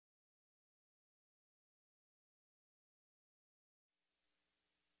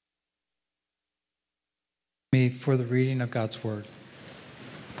Me for the reading of God's Word.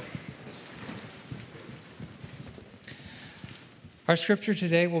 Our scripture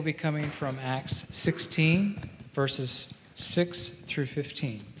today will be coming from Acts 16, verses 6 through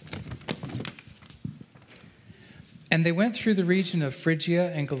 15. And they went through the region of Phrygia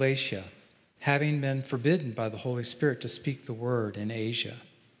and Galatia, having been forbidden by the Holy Spirit to speak the word in Asia.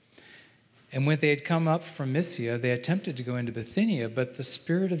 And when they had come up from Mysia, they attempted to go into Bithynia, but the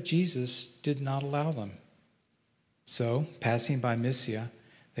Spirit of Jesus did not allow them. So, passing by Mysia,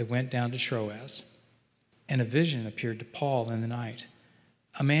 they went down to Troas, and a vision appeared to Paul in the night.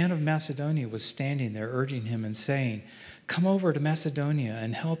 A man of Macedonia was standing there, urging him and saying, "Come over to Macedonia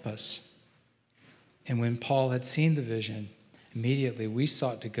and help us." And when Paul had seen the vision, immediately we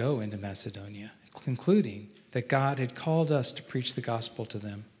sought to go into Macedonia, concluding that God had called us to preach the gospel to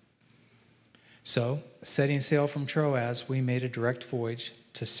them. So, setting sail from Troas, we made a direct voyage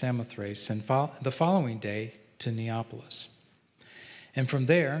to Samothrace, and the following day to Neapolis, and from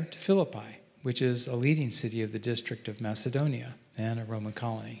there to Philippi, which is a leading city of the district of Macedonia and a Roman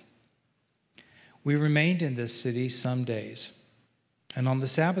colony. We remained in this city some days, and on the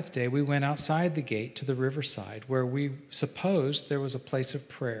Sabbath day we went outside the gate to the riverside, where we supposed there was a place of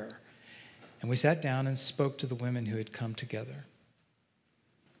prayer, and we sat down and spoke to the women who had come together.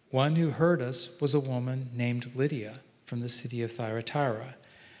 One who heard us was a woman named Lydia from the city of Thyatira,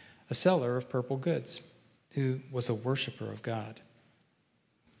 a seller of purple goods, who was a worshiper of God.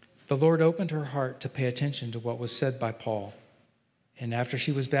 The Lord opened her heart to pay attention to what was said by Paul. And after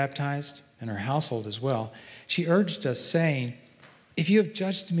she was baptized, and her household as well, she urged us, saying, "If you have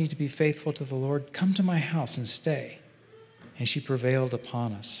judged me to be faithful to the Lord, come to my house and stay." And she prevailed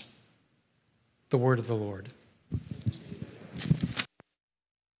upon us. The word of the Lord.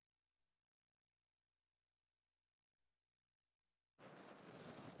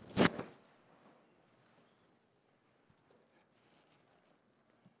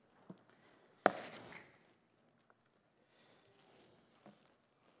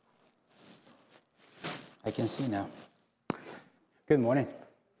 I can see now. Good morning.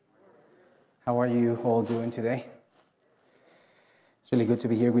 How are you all doing today? It's really good to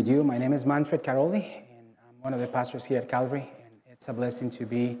be here with you. My name is Manfred Caroli, and I'm one of the pastors here at Calvary, and it's a blessing to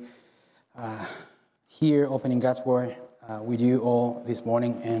be here opening God's Word with you all this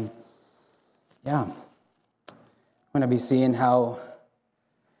morning. And yeah, I'm going to be seeing how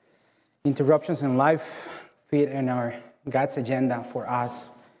interruptions in life fit in our God's agenda for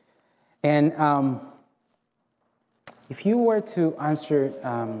us. And if you were to answer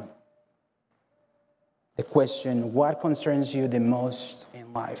the question, what concerns you the most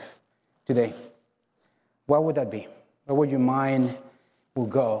in life today, what would that be? Where would your mind will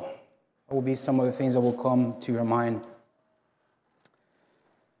go? What would be some of the things that will come to your mind?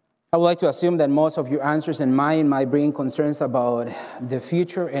 I would like to assume that most of your answers and mine might bring concerns about the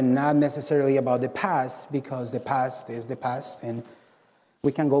future and not necessarily about the past, because the past is the past and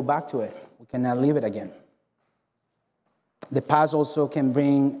we can go back to it. We cannot leave it again. The past also can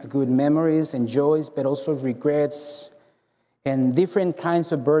bring good memories and joys, but also regrets and different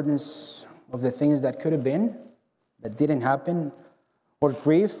kinds of burdens of the things that could have been, that didn't happen, or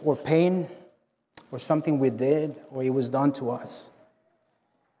grief or pain, or something we did or it was done to us.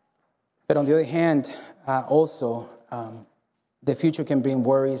 But on the other hand, also, the future can bring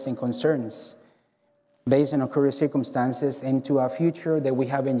worries and concerns based on our current circumstances into a future that we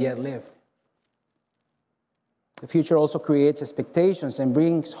haven't yet lived. The future also creates expectations and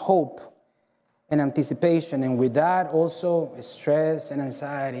brings hope and anticipation, and with that also stress and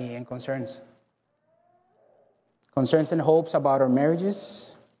anxiety and concerns. Concerns and hopes about our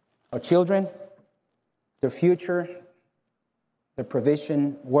marriages, our children, their future, their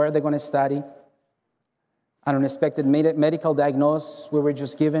provision, where they're going to study, an unexpected medical diagnosis we were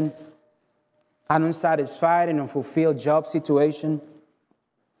just given, an unsatisfied and unfulfilled job situation,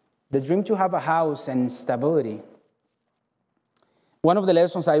 the dream to have a house and stability. One of the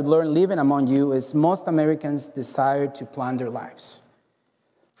lessons I've learned living among you is most Americans desire to plan their lives.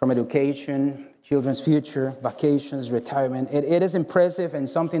 From education, children's future, vacations, retirement. It is impressive and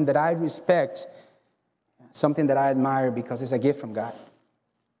something that I respect, something that I admire because it's a gift from God.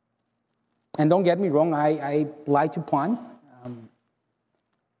 And don't get me wrong, I like to plan.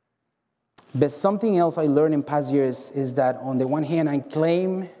 But something else I learned in past years is that on the one hand, I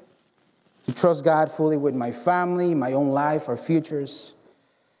claim to trust God fully with my family, my own life, our futures.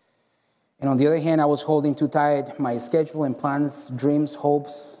 And on the other hand, I was holding too tight my schedule and plans, dreams,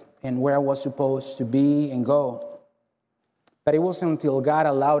 hopes, and where I was supposed to be and go. But it wasn't until God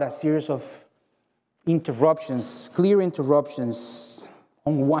allowed a series of interruptions, clear interruptions,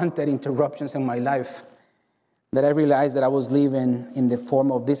 unwanted interruptions in my life, that I realized that I was living in the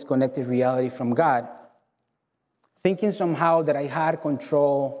form of disconnected reality from God, thinking somehow that I had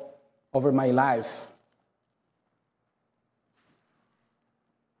control over my life,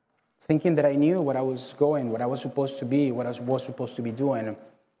 thinking that I knew what I was going, what I was supposed to be, what I was supposed to be doing,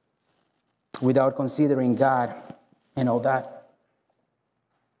 without considering God and all that.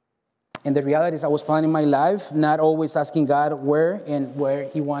 And the reality is I was planning my life, not always asking God where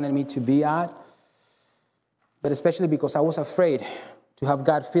He wanted me to be at, but especially because I was afraid to have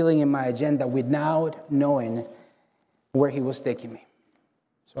God filling in my agenda without knowing where He was taking me.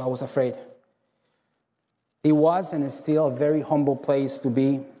 So I was afraid. It was and is still a very humble place to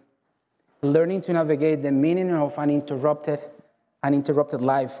be, learning to navigate the meaning of an interrupted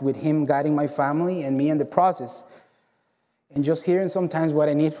life with Him guiding my family and me in the process, and just hearing sometimes what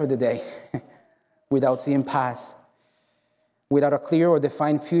I need for the day without seeing past, without a clear or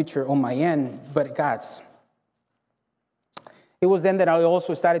defined future on my end, but God's. It was then that I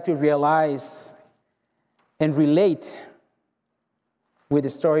also started to realize and relate with the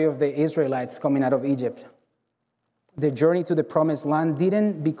story of the Israelites coming out of Egypt. The journey to the promised land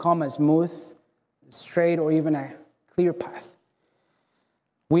didn't become a smooth, straight, or even a clear path.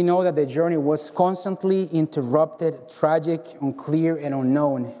 We know that the journey was constantly interrupted, tragic, unclear, and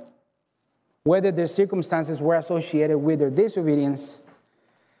unknown. Whether the circumstances were associated with their disobedience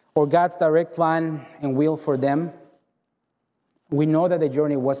or God's direct plan and will for them, we know that the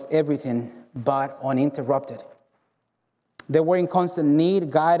journey was everything but uninterrupted. They were in constant need,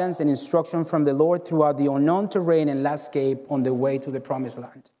 guidance, and instruction from the Lord throughout the unknown terrain and landscape on the way to the promised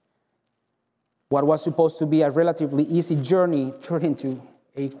land. What was supposed to be a relatively easy journey turned into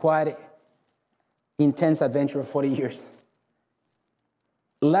a quite intense adventure of 40 years.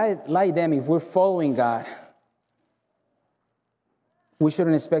 Like them, if we're following God, we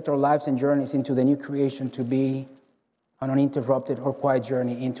shouldn't expect our lives and journeys into the new creation to be an uninterrupted or quiet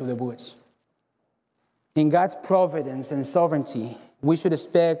journey into the woods. In God's providence and sovereignty, we should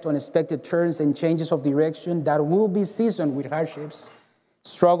expect unexpected turns and changes of direction that will be seasoned with hardships,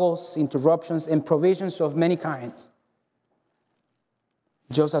 struggles, interruptions, and provisions of many kinds.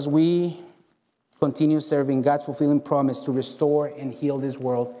 Just as we continue serving God's fulfilling promise to restore and heal this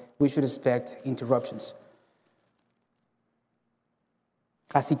world, we should expect interruptions.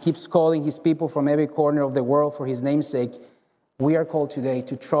 As He keeps calling His people from every corner of the world for His name's sake, we are called today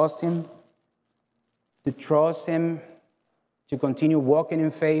to trust Him, to continue walking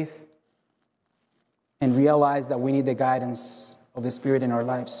in faith, and realize that we need the guidance of the Spirit in our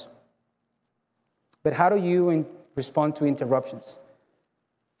lives. But how do you respond to interruptions?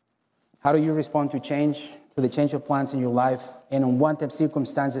 How do you respond to the change of plans in your life and unwanted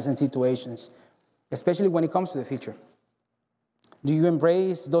circumstances and situations, especially when it comes to the future? Do you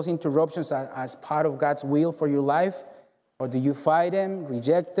embrace those interruptions as part of God's will for your life, or do you fight them,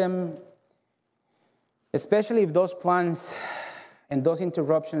 reject them? Especially if those plans and those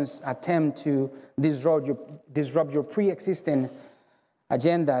interruptions attempt to disrupt your pre-existing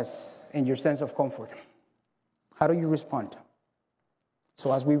agendas and your sense of comfort. How do you respond?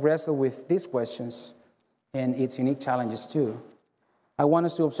 So as we wrestle with these questions and its unique challenges too, I want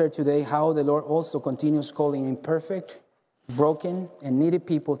us to observe today how the Lord also continues calling imperfect, broken, and needy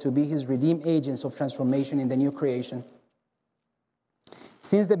people to be His redeemed agents of transformation in the new creation.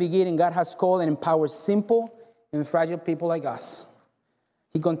 Since the beginning, God has called and empowered simple and fragile people like us.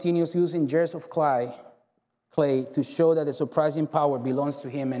 He continues using jars of clay to show that the surprising power belongs to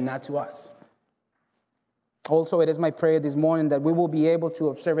Him and not to us. Also, it is my prayer this morning that we will be able to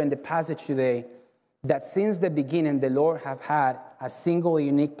observe in the passage today that since the beginning, the Lord have had a single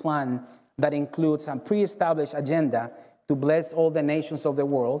unique plan that includes a pre-established agenda to bless all the nations of the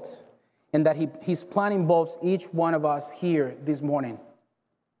world, and that His plan involves each one of us here this morning.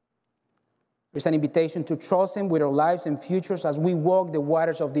 There's an invitation to trust Him with our lives and futures as we walk the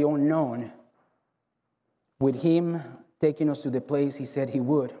waters of the unknown, with Him taking us to the place He said He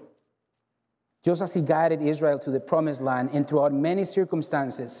would. Just as He guided Israel to the promised land and throughout many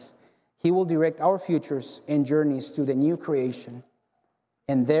circumstances, He will direct our futures and journeys to the new creation.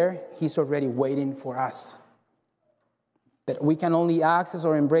 And there, He's already waiting for us. But we can only access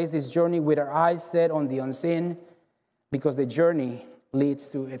or embrace this journey with our eyes set on the unseen, because the journey leads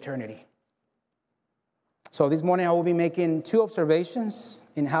to eternity. So this morning I will be making two observations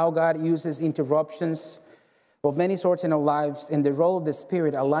in how God uses interruptions of many sorts in our lives, and the role of the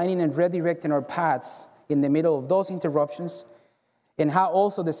Spirit aligning and redirecting our paths in the middle of those interruptions, and how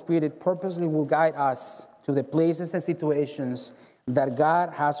also the Spirit purposely will guide us to the places and situations that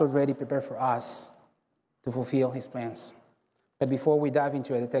God has already prepared for us to fulfill His plans. But before we dive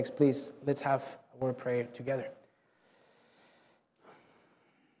into the text, please, let's have a word of prayer together.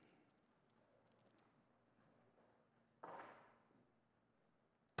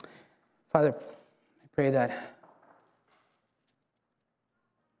 Father, I pray that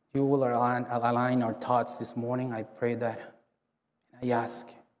you will align our thoughts this morning. I pray that, I ask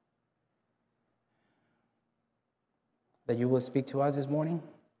that you will speak to us this morning.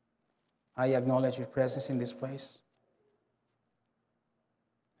 I acknowledge your presence in this place.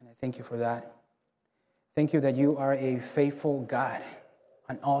 And I thank you for that. Thank you that you are a faithful God,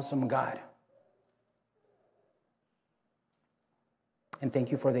 an awesome God. And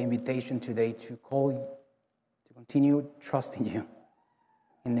thank you for the invitation today to call you, to continue trusting you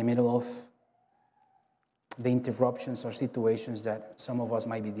in the middle of the interruptions or situations that some of us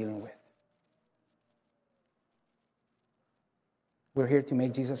might be dealing with. We're here to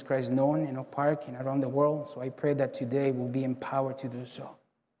make Jesus Christ known in Oak Park and around the world, so I pray that today we'll be empowered to do so.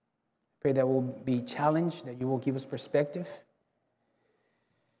 I pray that we'll be challenged, that you will give us perspective.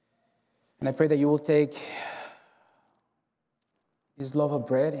 And I pray that you will take this loaf of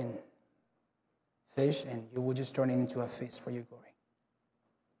bread and fish, and you will just turn it into a feast for your glory.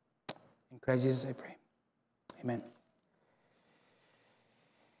 In Christ Jesus, I pray. Amen.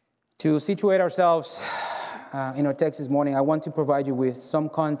 To situate ourselves in our text this morning, I want to provide you with some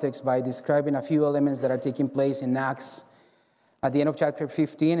context by describing a few elements that are taking place in Acts at the end of chapter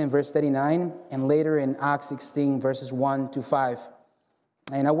 15 and verse 39, and later in Acts 16, verses 1 to 5.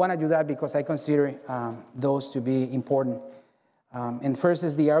 And I want to do that because I consider those to be important. And first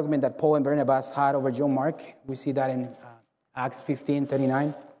is the argument that Paul and Barnabas had over John Mark. We see that in Acts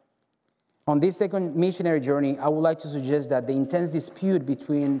 15:39. On this second missionary journey, I would like to suggest that the intense dispute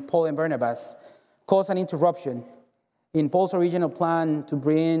between Paul and Barnabas caused an interruption in Paul's original plan to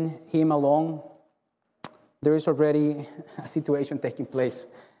bring him along. There is already a situation taking place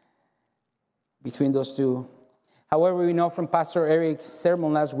between those two. However, we know from Pastor Eric's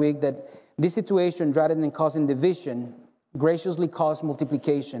sermon last week that this situation, rather than causing division, graciously caused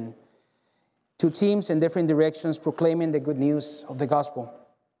multiplication. Two teams in different directions proclaiming the good news of the gospel.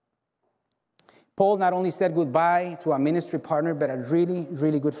 Paul not only said goodbye to a ministry partner, but a really,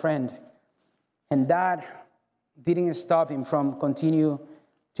 really good friend. And that didn't stop him from continue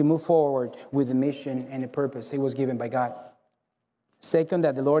to move forward with the mission and the purpose he was given by God. Second,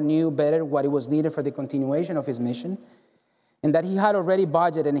 that the Lord knew better what it was needed for the continuation of his mission, and that he had already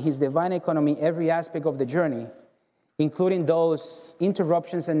budgeted in his divine economy every aspect of the journey, including those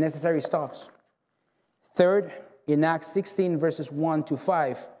interruptions and necessary stops. Third, in Acts 16, verses 1 to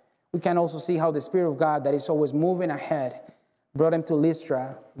 5, we can also see how the Spirit of God that is always moving ahead brought him to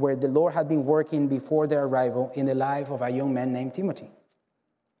Lystra, where the Lord had been working before their arrival in the life of a young man named Timothy.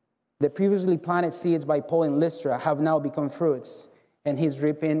 The previously planted seeds by Paul in Lystra have now become fruits, and he's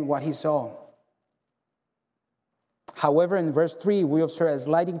reaping what he sowed. However, in verse 3, we observe a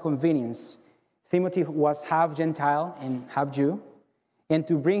slight inconvenience. Timothy was half Gentile and half Jew, and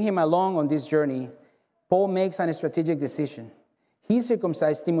to bring him along on this journey, Paul makes a strategic decision. He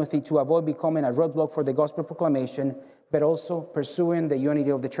circumcised Timothy to avoid becoming a roadblock for the gospel proclamation, but also pursuing the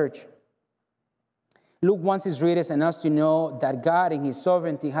unity of the church. Luke wants his readers and us to know that God in his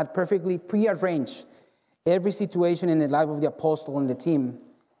sovereignty had perfectly prearranged every situation in the life of the apostle and the team,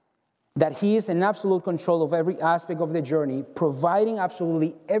 that he is in absolute control of every aspect of the journey, providing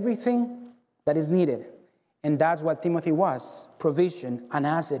absolutely everything that is needed. And that's what Timothy was, provision, an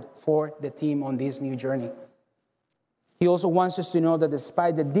asset for the team on this new journey. He also wants us to know that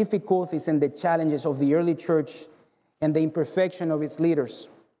despite the difficulties and the challenges of the early church and the imperfection of its leaders,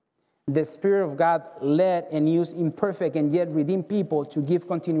 the Spirit of God led and used imperfect and yet redeemed people to give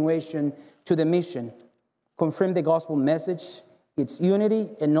continuation to the mission, confirm the gospel message, its unity,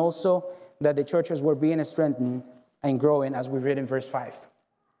 and also that the churches were being strengthened and growing, as we read in verse 5.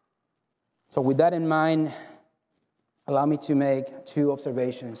 So with that in mind, allow me to make two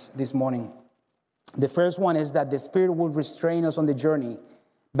observations this morning. The first one is that the Spirit will restrain us on the journey,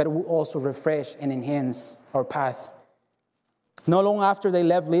 but it will also refresh and enhance our path. Not long after they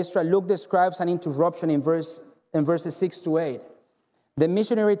left Lystra, Luke describes an interruption in verses 6 to 8. The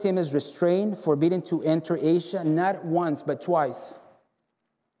missionary team is restrained, forbidden to enter Asia, not once, but twice.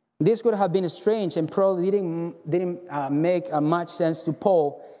 This could have been strange and probably didn't make much sense to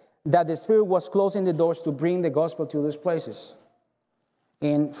Paul, that the Spirit was closing the doors to bring the gospel to those places.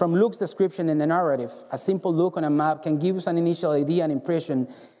 And from Luke's description in the narrative, a simple look on a map can give us an initial idea and impression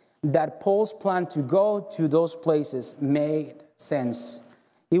that Paul's plan to go to those places made sense.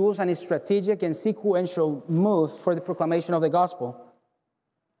 It was a strategic and sequential move for the proclamation of the gospel.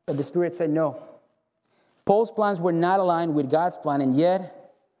 But the Spirit said no. Paul's plans were not aligned with God's plan, and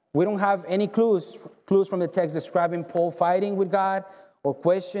yet we don't have any clues from the text describing Paul fighting with God or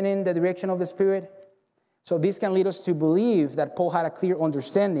questioning the direction of the Spirit. So this can lead us to believe that Paul had a clear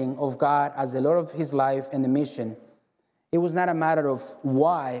understanding of God as the Lord of his life and the mission. It was not a matter of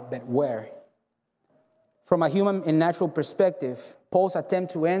why, but where. From a human and natural perspective, Paul's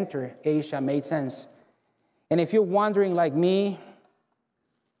attempt to enter Asia made sense. And if you're wondering like me,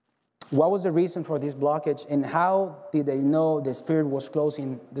 what was the reason for this blockage and how did they know the Spirit was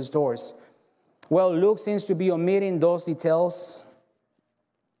closing these doors? Well, Luke seems to be omitting those details,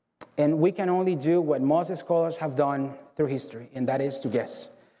 and we can only do what most scholars have done through history, and that is to guess.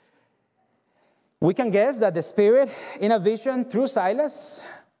 We can guess that the Spirit, in a vision through Silas,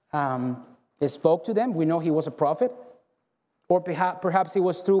 spoke to them. We know he was a prophet. Or perhaps it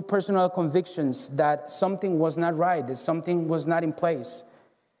was through personal convictions that something was not right, that something was not in place.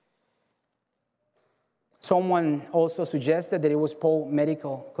 Someone also suggested that it was Paul's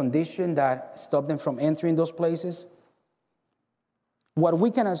medical condition that stopped them from entering those places. What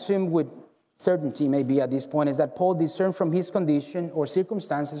we can assume with certainty maybe at this point is that Paul discerned from his condition or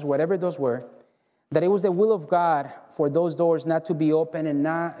circumstances, whatever those were, that it was the will of God for those doors not to be open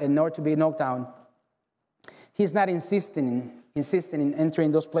and nor to be knocked down. He's not insisting in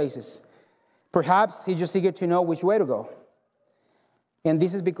entering those places. Perhaps he just eager to know which way to go. And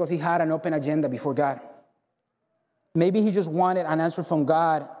this is because he had an open agenda before God. Maybe he just wanted an answer from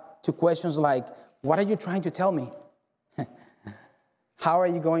God to questions like, what are you trying to tell me? How are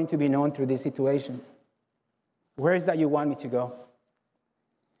you going to be known through this situation? Where is that you want me to go?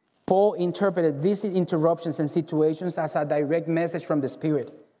 Paul interpreted these interruptions and situations as a direct message from the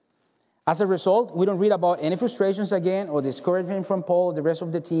Spirit. As a result, we don't read about any frustrations again or discouragement from Paul or the rest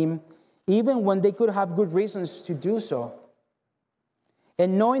of the team, even when they could have good reasons to do so.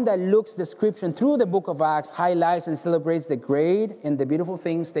 And knowing that Luke's description through the book of Acts highlights and celebrates the great and the beautiful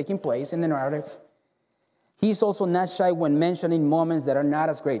things taking place in the narrative, he's also not shy when mentioning moments that are not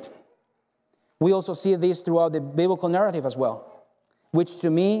as great. We also see this throughout the biblical narrative as well, which to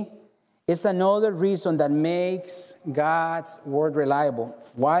me is another reason that makes God's word reliable.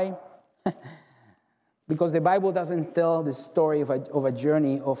 Why? Because the Bible doesn't tell the story of a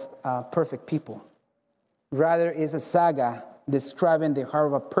journey of perfect people. Rather, it's a saga describing the heart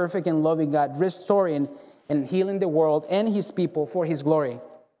of a perfect and loving God, restoring and healing the world and his people for his glory.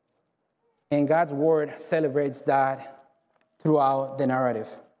 And God's word celebrates that throughout the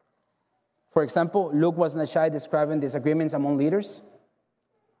narrative. For example, Luke was not shy describing disagreements among leaders,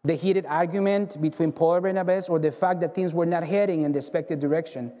 the heated argument between Paul and Barnabas, or the fact that things were not heading in the expected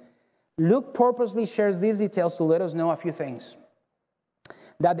direction. Luke purposely shares these details to let us know a few things.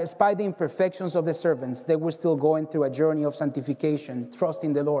 That despite the imperfections of the servants, they were still going through a journey of sanctification,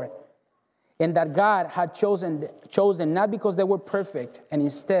 trusting the Lord. And that God had chosen not because they were perfect, and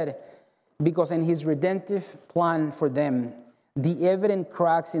instead because in his redemptive plan for them, the evident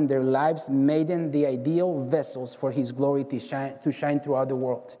cracks in their lives made them the ideal vessels for his glory to shine throughout the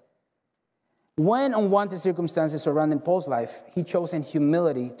world. When unwanted circumstances surrounding Paul's life, he chose in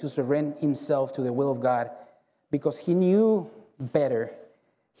humility to surrender himself to the will of God because he knew better.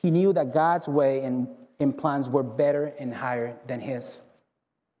 He knew that God's way and plans were better and higher than his.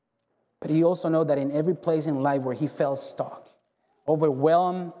 But he also knew that in every place in life where he felt stuck,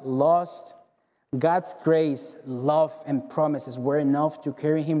 overwhelmed, lost, God's grace, love, and promises were enough to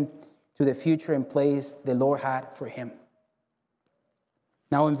carry him to the future and place the Lord had for him.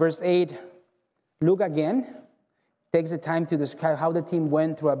 Now in verse 8, Luke again takes the time to describe how the team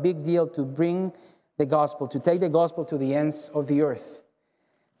went through a big deal to bring the gospel, to take the gospel to the ends of the earth,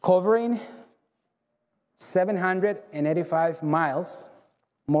 covering 785 miles,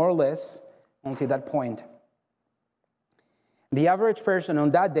 more or less, until that point. The average person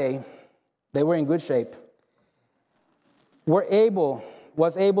on that day, they were in good shape, was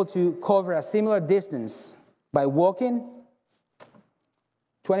able to cover a similar distance by walking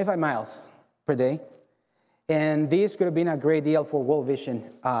 25 miles per day. And this could have been a great deal for World Vision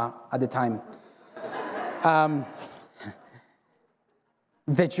at the time.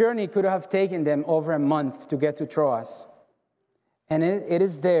 The journey could have taken them over a month to get to Troas. And it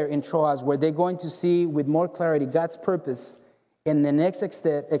is there in Troas where they're going to see with more clarity God's purpose in the next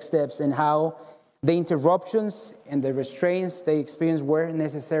steps and how the interruptions and the restraints they experienced were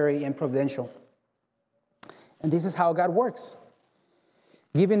necessary and providential. And this is how God works,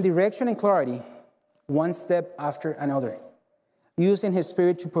 giving direction and clarity one step after another, using his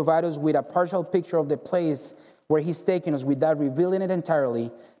Spirit to provide us with a partial picture of the place where he's taking us without revealing it entirely,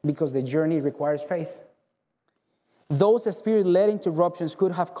 because the journey requires faith. Those Spirit-led interruptions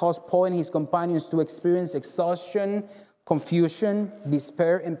could have caused Paul and his companions to experience exhaustion, confusion,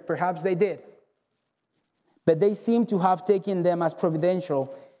 despair, and perhaps they did. But they seem to have taken them as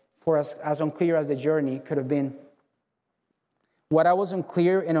providential, for us as unclear as the journey could have been. What I was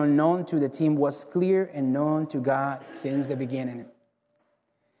unclear and unknown to the team was clear and known to God since the beginning.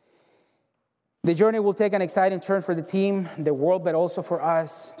 The journey will take an exciting turn for the team, the world, but also for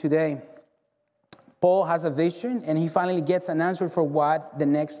us today. Paul has a vision, and he finally gets an answer for what the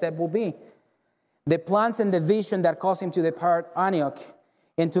next step will be. The plans and the vision that caused him to depart Antioch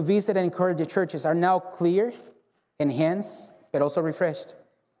and to visit and encourage the churches are now clear, enhanced, but also refreshed.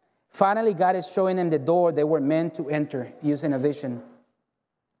 Finally, God is showing them the door they were meant to enter using a vision.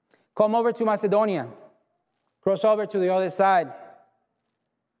 Come over to Macedonia. Cross over to the other side.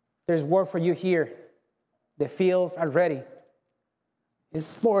 There's work for you here. The fields are ready.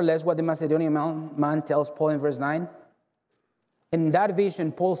 It's more or less what the Macedonian man tells Paul in verse 9. In that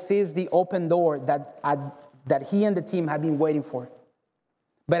vision, Paul sees the open door that he and the team had been waiting for.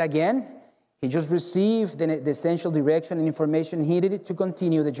 But again, he just received the essential direction and information he needed to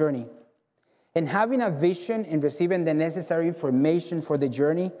continue the journey. And having a vision and receiving the necessary information for the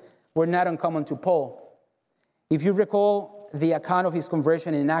journey were not uncommon to Paul. If you recall the account of his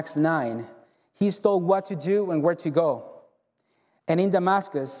conversion in Acts 9, he's told what to do and where to go. And in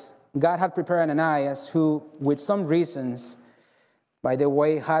Damascus, God had prepared Ananias, who, with some reasons, by the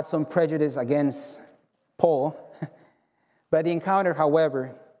way, had some prejudice against Paul. But the encounter,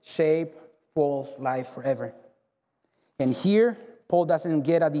 however, shaped Paul's life forever. And here, Paul doesn't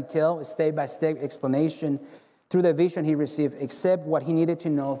get a detailed, step-by-step explanation through the vision he received, except what he needed to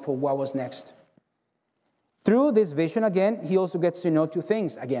know for what was next. Through this vision, again, he also gets to know two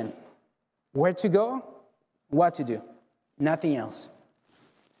things again. Where to go, what to do. Nothing else.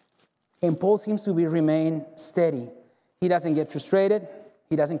 And Paul seems to remain steady. He doesn't get frustrated.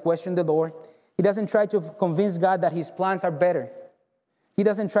 He doesn't question the Lord. He doesn't try to convince God that his plans are better. He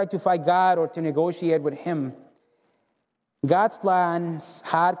doesn't try to fight God or to negotiate with him. God's plans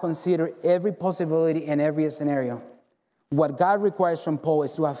had considered every possibility and every scenario. What God requires from Paul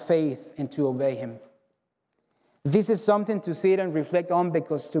is to have faith and to obey him. This is something to sit and reflect on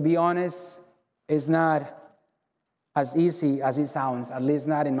because, to be honest, it's not as easy as it sounds, at least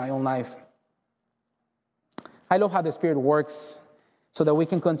not in my own life. I love how the Spirit works so that we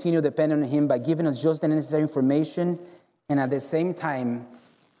can continue depending on him by giving us just the necessary information and at the same time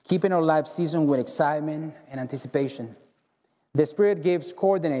keeping our lives seasoned with excitement and anticipation. The Spirit gives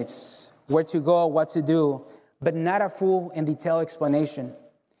coordinates, where to go, what to do, but not a full and detailed explanation.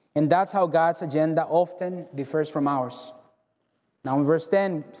 And that's how God's agenda often differs from ours. Now in verse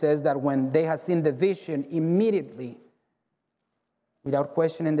 10 says that when they had seen the vision, immediately, without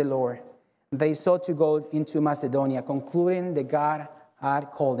questioning the Lord, they sought to go into Macedonia, concluding that God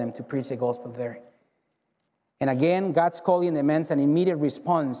had called them to preach the gospel there. And again, God's calling demands an immediate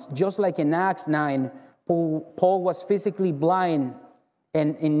response. Just like in Acts 9, Paul was physically blind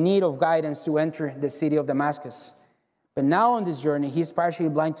and in need of guidance to enter the city of Damascus. But now on this journey, he's partially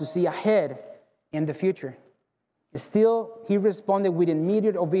blind to see ahead in the future. Still, he responded with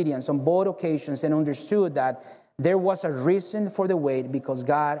immediate obedience on both occasions and understood that there was a reason for the wait because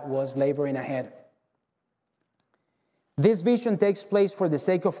God was laboring ahead. This vision takes place for the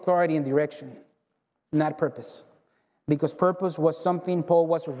sake of clarity and direction, not purpose, because purpose was something Paul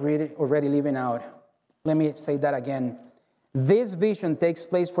was already living out. Let me say that again. This vision takes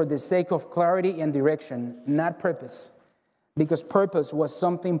place for the sake of clarity and direction, not purpose, because purpose was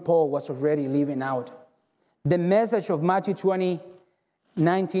something Paul was already living out. The message of Matthew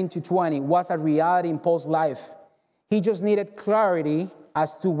 20:19-20 was a reality in Paul's life. He just needed clarity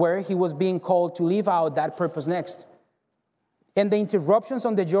as to where he was being called to live out that purpose next. And the interruptions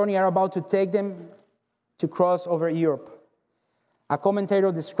on the journey are about to take them to cross over Europe. A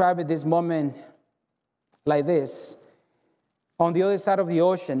commentator described this moment like this. On the other side of the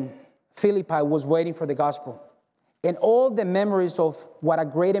ocean, Philippi was waiting for the gospel. And all the memories of what a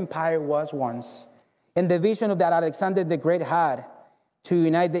great empire was once, and the vision of that Alexander the Great had to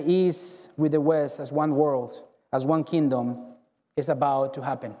unite the East with the West as one world, as one kingdom, is about to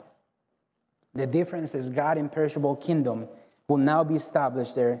happen. The difference is God's imperishable kingdom will now be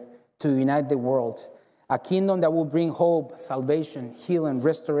established there to unite the world. A kingdom that will bring hope, salvation, healing,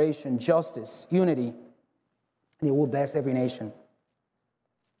 restoration, justice, unity. And it will bless every nation.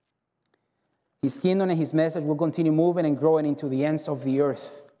 His kingdom and his message will continue moving and growing into the ends of the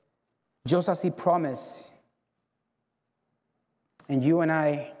earth, just as he promised. And you and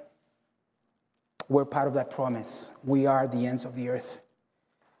I were part of that promise. We are the ends of the earth.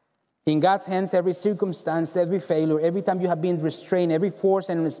 In God's hands, every circumstance, every failure, every time you have been restrained, every force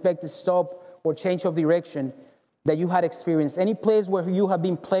and unexpected stop or change of direction that you had experienced, any place where you have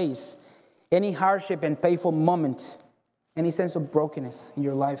been placed, any hardship and painful moment, any sense of brokenness in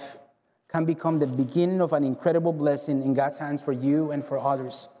your life can become the beginning of an incredible blessing in God's hands for you and for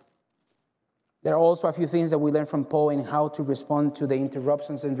others. There are also a few things that we learn from Paul in how to respond to the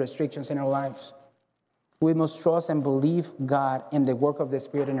interruptions and restrictions in our lives. We must trust and believe God in the work of the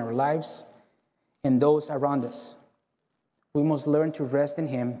Spirit in our lives and those around us. We must learn to rest in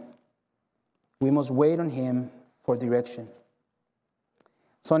Him. We must wait on Him for direction.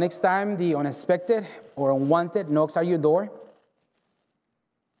 So next time the unexpected or unwanted knocks at your door,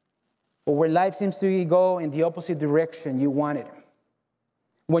 or where life seems to go in the opposite direction you wanted,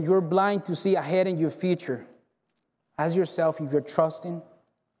 when you're blind to see ahead in your future, ask yourself if you're trusting,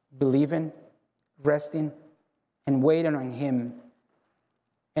 believing, resting, and waiting on Him.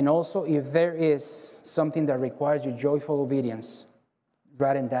 And also if there is something that requires your joyful obedience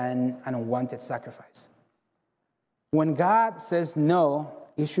rather than an unwanted sacrifice. When God says no,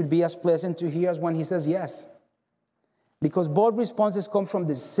 it should be as pleasant to hear as when He says yes. Because both responses come from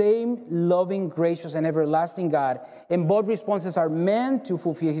the same loving, gracious, and everlasting God. And both responses are meant to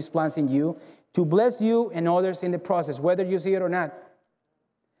fulfill His plans in you, to bless you and others in the process, whether you see it or not.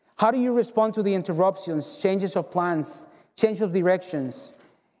 How do you respond to the interruptions, changes of plans, change of directions?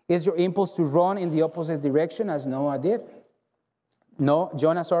 Is your impulse to run in the opposite direction as Jonah did?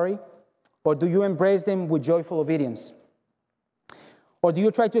 Or do you embrace them with joyful obedience? Or do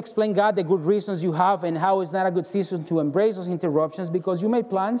you try to explain God the good reasons you have and how it's not a good season to embrace those interruptions because you made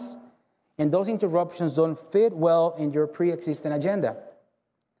plans and those interruptions don't fit well in your pre-existing agenda?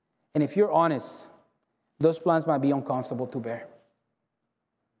 And if you're honest, those plans might be uncomfortable to bear.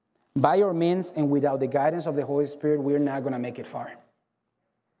 By your means and without the guidance of the Holy Spirit, we're not going to make it far.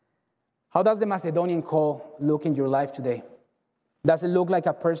 How does the Macedonian call look in your life today? Does it look like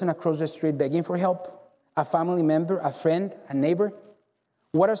a person across the street begging for help? A family member, a friend, a neighbor?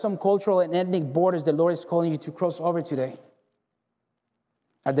 What are some cultural and ethnic borders the Lord is calling you to cross over today?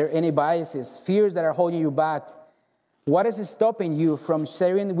 Are there any biases, fears that are holding you back? What is stopping you from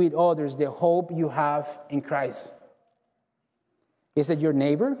sharing with others the hope you have in Christ? Is it your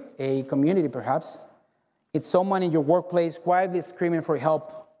neighbor, a community perhaps? It's someone in your workplace quietly screaming for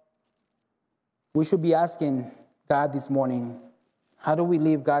help. We should be asking God this morning, how do we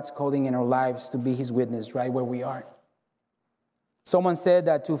live God's calling in our lives to be His witness right where we are? Someone said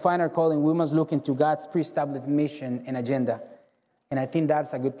that to find our calling, we must look into God's pre-established mission and agenda. And I think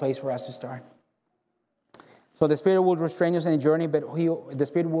that's a good place for us to start. So the Spirit will restrain us in a journey, but the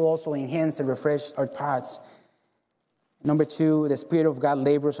Spirit will also enhance and refresh our paths. Number two, the Spirit of God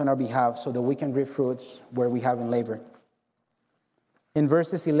labors on our behalf so that we can reap fruits where we haven't labored. In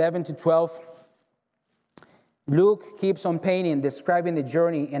verses 11 to 12, Luke keeps on painting, describing the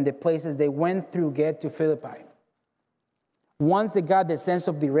journey and the places they went through to get to Philippi. Once they got the sense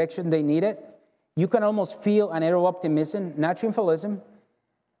of direction they needed, you can almost feel an air of optimism, not triumphalism,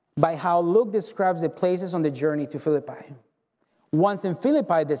 by how Luke describes the places on the journey to Philippi. Once in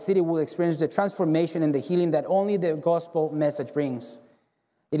Philippi, the city will experience the transformation and the healing that only the gospel message brings.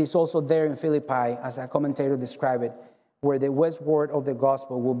 It is also there in Philippi, as a commentator described it, where the westward of the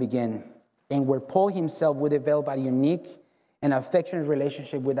gospel will begin, and where Paul himself will develop a unique and affectionate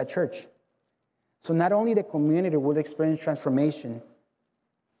relationship with that church. So not only the community will experience transformation,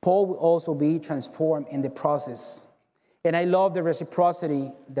 Paul will also be transformed in the process. And I love the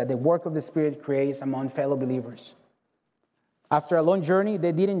reciprocity that the work of the Spirit creates among fellow believers. After a long journey,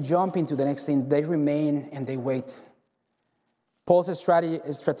 they didn't jump into the next thing. They remain and they wait. Paul's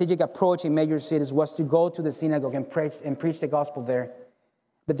strategic approach in major cities was to go to the synagogue and preach the gospel there.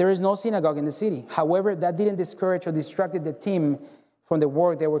 But there is no synagogue in the city. However, that didn't discourage or distracted the team from the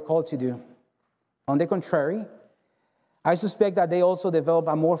work they were called to do. On the contrary, I suspect that they also developed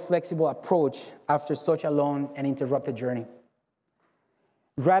a more flexible approach after such a long and interrupted journey.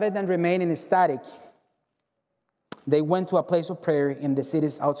 Rather than remaining static, they went to a place of prayer in the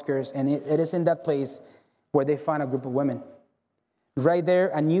city's outskirts, and it is in that place where they found a group of women. Right there,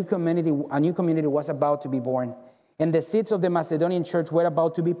 a new community was about to be born, and the seeds of the Macedonian church were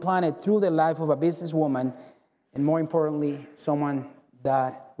about to be planted through the life of a businesswoman, and more importantly, someone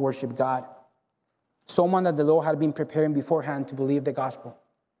that worshiped God. Someone that the Lord had been preparing beforehand to believe the gospel.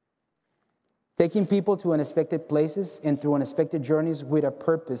 Taking people to unexpected places and through unexpected journeys with a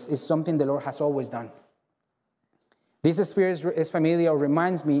purpose is something the Lord has always done. This experience is familiar,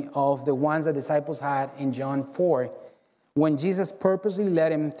 reminds me of the ones the disciples had in John 4, when Jesus purposely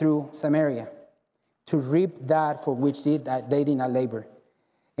led them through Samaria to reap that for which they did not labor.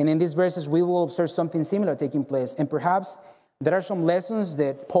 And in these verses, we will observe something similar taking place. And perhaps there are some lessons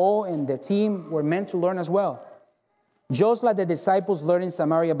that Paul and the team were meant to learn as well. Just like the disciples learned in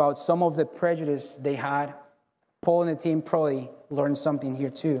Samaria about some of the prejudice they had, Paul and the team probably learned something here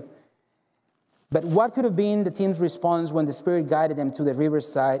too. But what could have been the team's response when the Spirit guided them to the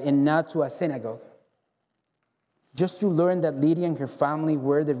riverside and not to a synagogue? Just to learn that Lydia and her family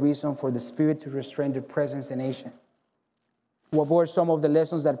were the reason for the Spirit to restrain their presence in Asia. What were some of the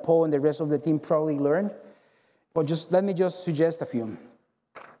lessons that Paul and the rest of the team probably learned? Well, let me suggest a few.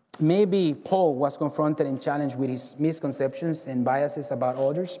 Maybe Paul was confronted and challenged with his misconceptions and biases about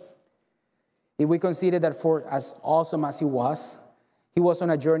others. If we consider that for as awesome as he was on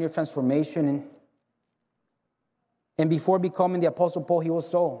a journey of transformation. And before becoming the Apostle Paul, he was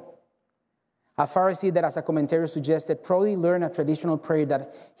Saul, a Pharisee that, as a commentator suggested, probably learned a traditional prayer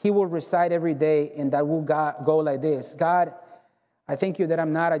that he will recite every day, and that will go like this: God, I thank you that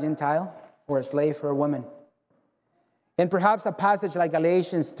I'm not a Gentile or a slave or a woman. And perhaps a passage like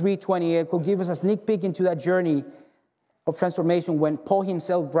Galatians 3:28 could give us a sneak peek into that journey of transformation when Paul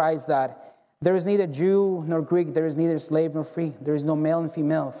himself writes that there is neither Jew nor Greek, there is neither slave nor free, there is no male and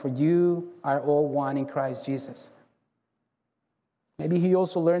female, for you are all one in Christ Jesus. Maybe he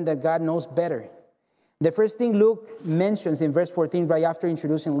also learned that God knows better. The first thing Luke mentions in verse 14, right after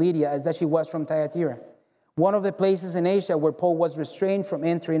introducing Lydia, is that she was from Thyatira, one of the places in Asia where Paul was restrained from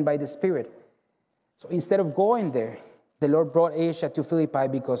entering by the Spirit. So instead of going there, the Lord brought Asia to Philippi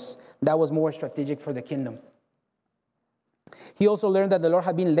because that was more strategic for the kingdom. He also learned that the Lord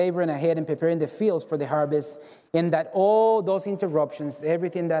had been laboring ahead and preparing the fields for the harvest, and that all those interruptions,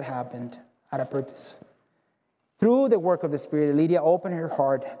 everything that happened, had a purpose. Through the work of the Spirit, Lydia opened her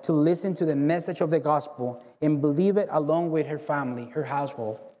heart to listen to the message of the gospel and believe it along with her family, her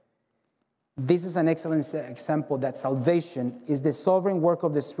household. This is an excellent example that salvation is the sovereign work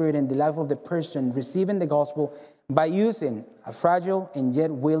of the Spirit in the life of the person receiving the gospel by using a fragile and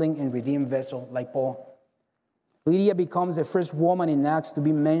yet willing and redeemed vessel like Paul. Lydia becomes the first woman in Acts to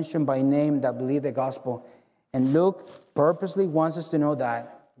be mentioned by name that believed the gospel. And Luke purposely wants us to know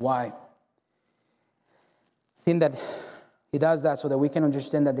that. Why? I think that he does that so that we can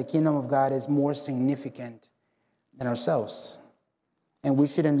understand that the kingdom of God is more significant than ourselves. And we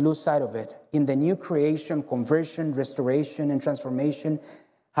shouldn't lose sight of it. In the new creation, conversion, restoration, and transformation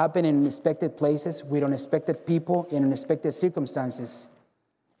happen in unexpected places, with unexpected people, in unexpected circumstances.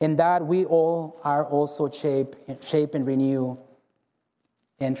 And that we all are also shape and renew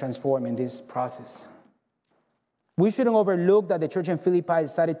and transform in this process. We shouldn't overlook that the church in Philippi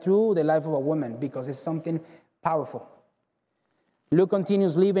started through the life of a woman, because it's something powerful. Luke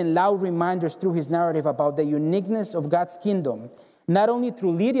continues leaving loud reminders through his narrative about the uniqueness of God's kingdom, not only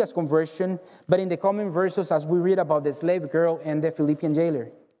through Lydia's conversion, but in the coming verses as we read about the slave girl and the Philippian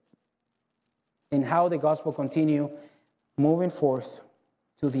jailer, and how the gospel continue moving forth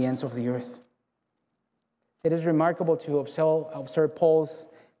to the ends of the earth. It is remarkable to observe Paul's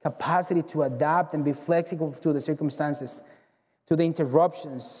capacity to adapt and be flexible to the circumstances, to the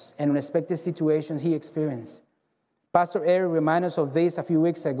interruptions and unexpected situations he experienced. Pastor Eric reminded us of this a few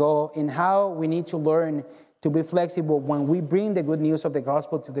weeks ago, in how we need to learn to be flexible when we bring the good news of the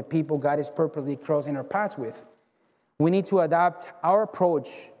gospel to the people God is purposely crossing our paths with. We need to adapt our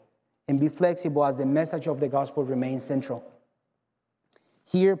approach and be flexible as the message of the gospel remains central.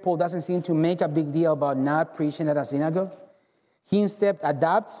 Here, Paul doesn't seem to make a big deal about not preaching at a synagogue. He instead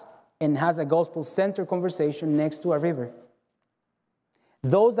adapts and has a gospel-centered conversation next to a river.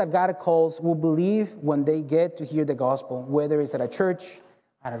 Those that God calls will believe when they get to hear the gospel, whether it's at a church,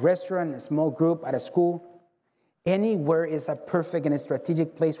 at a restaurant, a small group, at a school. Anywhere is a perfect and a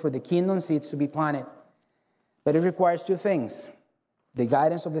strategic place for the kingdom seeds to be planted. But it requires two things: the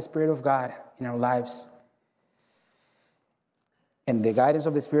guidance of the Spirit of God in our lives, and the guidance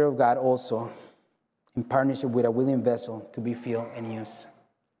of the Spirit of God also in partnership with a willing vessel to be filled and used.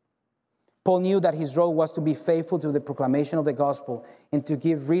 Paul knew that his role was to be faithful to the proclamation of the gospel and to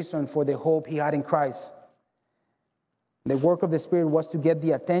give reason for the hope he had in Christ. The work of the Spirit was to get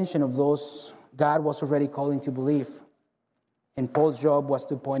the attention of those God was already calling to believe. And Paul's job was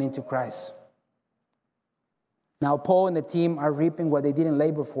to point into Christ. Now, Paul and the team are reaping what they didn't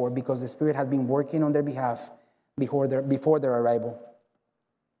labor for, because the Spirit had been working on their behalf before their arrival.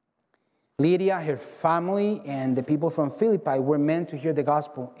 Lydia, her family, and the people from Philippi were meant to hear the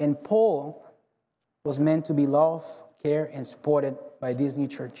gospel. And Paul was meant to be loved, cared, and supported by this new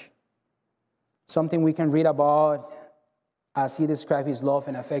church. Something we can read about as he described his love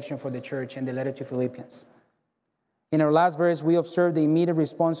and affection for the church in the letter to Philippians. In our last verse, we observe the immediate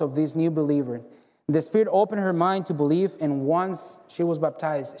response of this new believer. The Spirit opened her mind to believe, and once she was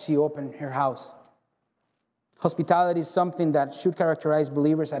baptized, she opened her house. Hospitality is something that should characterize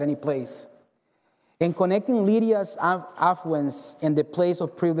believers at any place. And connecting Lydia's affluence and the place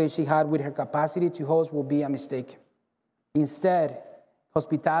of privilege she had with her capacity to host will be a mistake. Instead,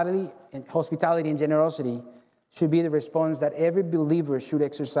 hospitality and generosity should be the response that every believer should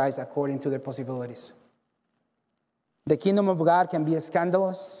exercise according to their possibilities. The kingdom of God can be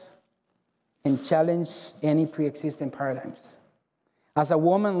scandalous and challenge any pre-existing paradigms. As a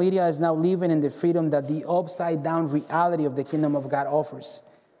woman, Lydia is now living in the freedom that the upside-down reality of the kingdom of God offers.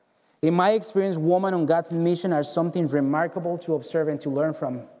 In my experience, women on God's mission are something remarkable to observe and to learn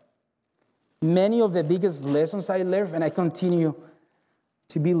from. Many of the biggest lessons I learned, and I continue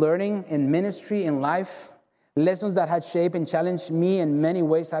to be learning in ministry and life, lessons that had shaped and challenged me in many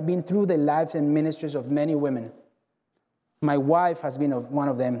ways, have been through the lives and ministries of many women. My wife has been one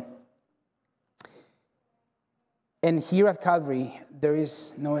of them. And here at Calvary, there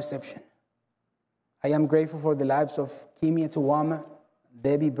is no exception. I am grateful for the lives of Kimi Tuwama,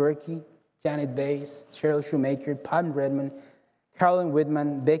 Debbie Berkey, Janet Bays, Cheryl Shoemaker, Pam Redmond, Carolyn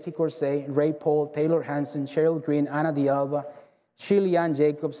Whitman, Becky Corset, Ray Paul, Taylor Hanson, Cheryl Green, Ana Dialba, Shirley Ann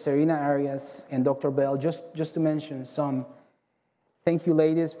Jacobs, Serena Arias, and Dr. Bell, just to mention some. Thank you,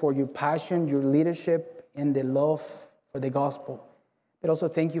 ladies, for your passion, your leadership, and the love for the gospel. But also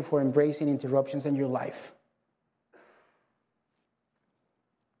thank you for embracing interruptions in your life.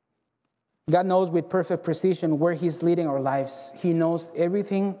 God knows with perfect precision where He's leading our lives. He knows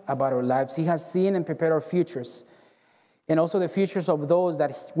everything about our lives. He has seen and prepared our futures, and also the futures of those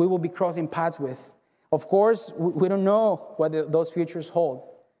that we will be crossing paths with. Of course, we don't know what those futures hold,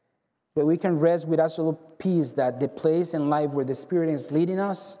 but we can rest with absolute peace that the place in life where the Spirit is leading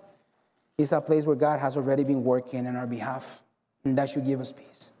us is a place where God has already been working on our behalf, and that should give us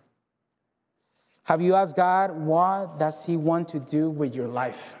peace. Have you asked God, what does He want to do with your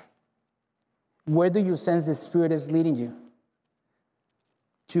life? Where do you sense the Spirit is leading you?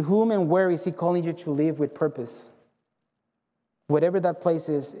 To whom and where is He calling you to live with purpose? Whatever that place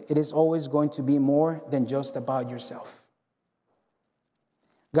is, it is always going to be more than just about yourself.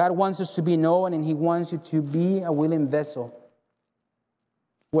 God wants us to be known, and He wants you to be a willing vessel.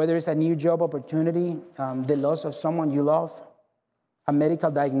 Whether it's a new job opportunity, the loss of someone you love, a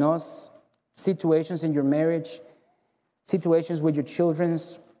medical diagnosis, situations in your marriage, situations with your children,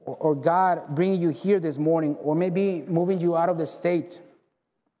 or God bringing you here this morning, or maybe moving you out of the state.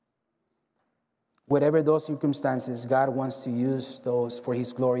 Whatever those circumstances, God wants to use those for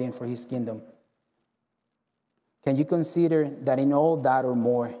His glory and for His kingdom. Can you consider that in all that or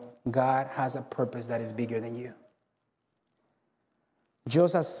more, God has a purpose that is bigger than you?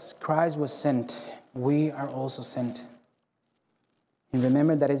 Just as Christ was sent, we are also sent. And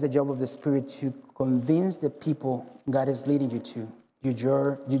remember, that is the job of the Spirit, to convince the people God is leading you to.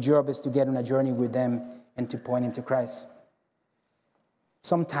 Your job is to get on a journey with them and to point them to Christ.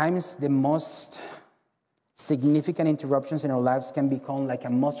 Sometimes the most significant interruptions in our lives can become like a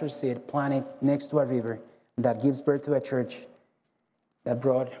mustard seed planted next to a river that gives birth to a church that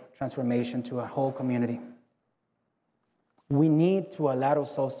brought transformation to a whole community. We need to allow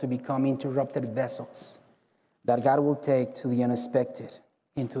ourselves to become interrupted vessels that God will take to the unexpected,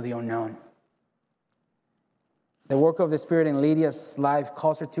 into the unknown. The work of the Spirit in Lydia's life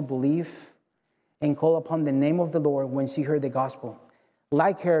caused her to believe and call upon the name of the Lord when she heard the gospel.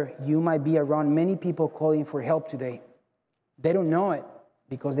 Like her, you might be around many people calling for help today. They don't know it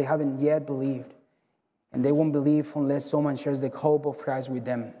because they haven't yet believed. And they won't believe unless someone shares the hope of Christ with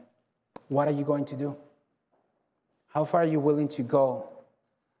them. What are you going to do? How far are you willing to go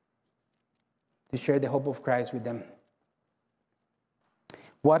to share the hope of Christ with them?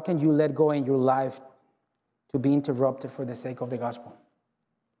 What can you let go in your life to be interrupted for the sake of the gospel?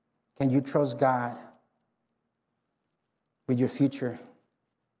 Can you trust God with your future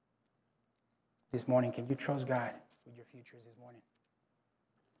this morning? Can you trust God with your futures this morning?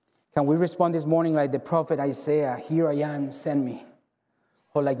 Can we respond this morning like the prophet Isaiah, "Here I am, send me"?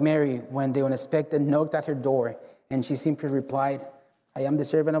 Or like Mary, when the unexpected knocked at her door and she simply replied, "I am the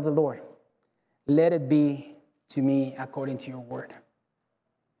servant of the Lord. Let it be to me according to your word."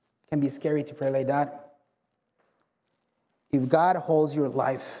 It can be scary to pray like that. If God holds your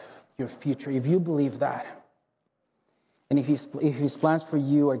life, your future, if you believe that, and if His plans for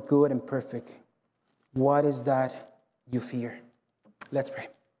you are good and perfect, what is that you fear? Let's pray.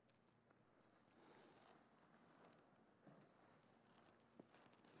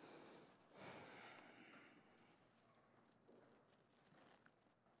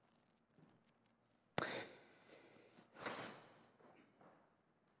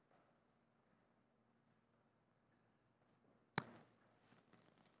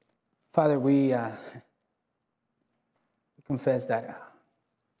 Father, we confess that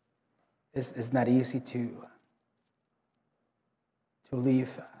it's not easy to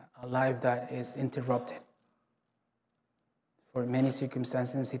live a life that is interrupted for many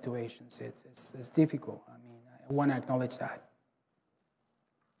circumstances and situations. It's difficult. I mean, I want to acknowledge that.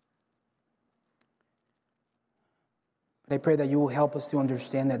 But I pray that you will help us to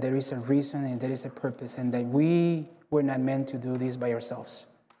understand that there is a reason and there is a purpose, and that we were not meant to do this by ourselves.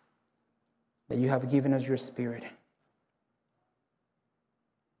 That you have given us your Spirit. I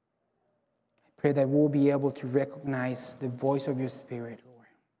pray that we'll be able to recognize the voice of your Spirit, Lord,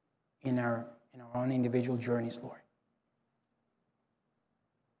 in our own individual journeys, Lord.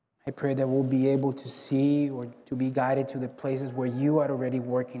 I pray that we'll be able to see or to be guided to the places where you are already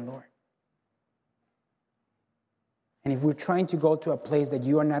working, Lord. And if we're trying to go to a place that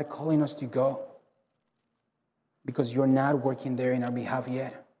you are not calling us to go, because you're not working there in our behalf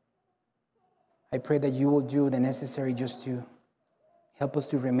yet, I pray that you will do the necessary just to help us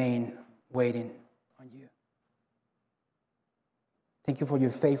to remain waiting on you. Thank you for your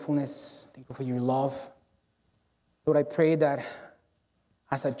faithfulness. Thank you for your love. Lord, I pray that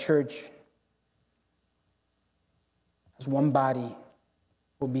as a church, as one body,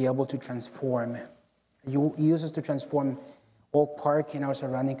 we'll be able to transform. You will use us to transform Oak Park and our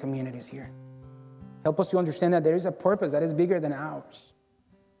surrounding communities here. Help us to understand that there is a purpose that is bigger than ours.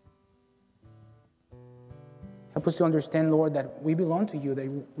 Help us to understand, Lord, that we belong to you, that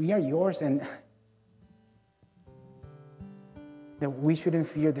we are yours, and that we shouldn't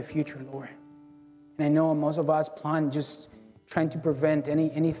fear the future, Lord. And I know most of us plan just trying to prevent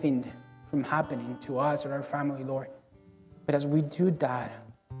anything from happening to us or our family, Lord. But as we do that,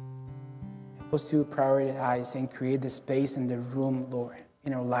 help us to prioritize and create the space and the room, Lord,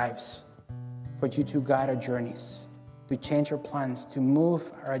 in our lives for you to guide our journeys, to change our plans, to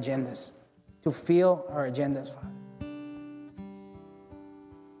move our agendas, to fill our agendas, Father.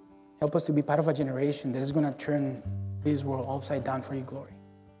 Help us to be part of a generation that is going to turn this world upside down for your glory.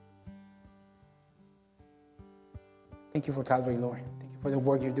 Thank you for Calvary, Lord. Thank you for the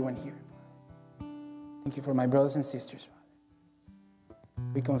work you're doing here, Father. Thank you for my brothers and sisters, Father.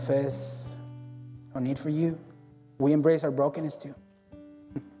 We confess our need for you. We embrace our brokenness too.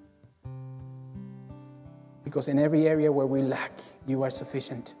 Because in every area where we lack, you are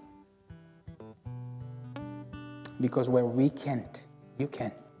sufficient. Because where we can't, you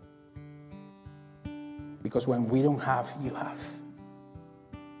can. Because when we don't have, you have.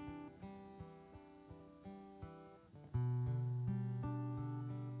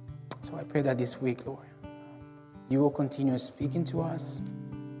 So I pray that this week, Lord, you will continue speaking to us.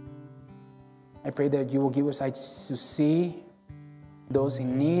 I pray that you will give us eyes to see those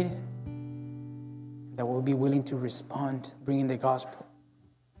in need, that we'll be willing to respond, bringing the gospel,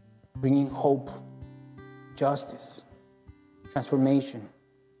 bringing hope, justice, transformation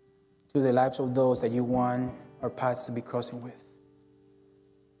to the lives of those that you want our paths to be crossing with.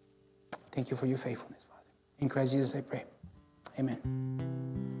 Thank you for your faithfulness, Father. In Christ Jesus I pray. Amen.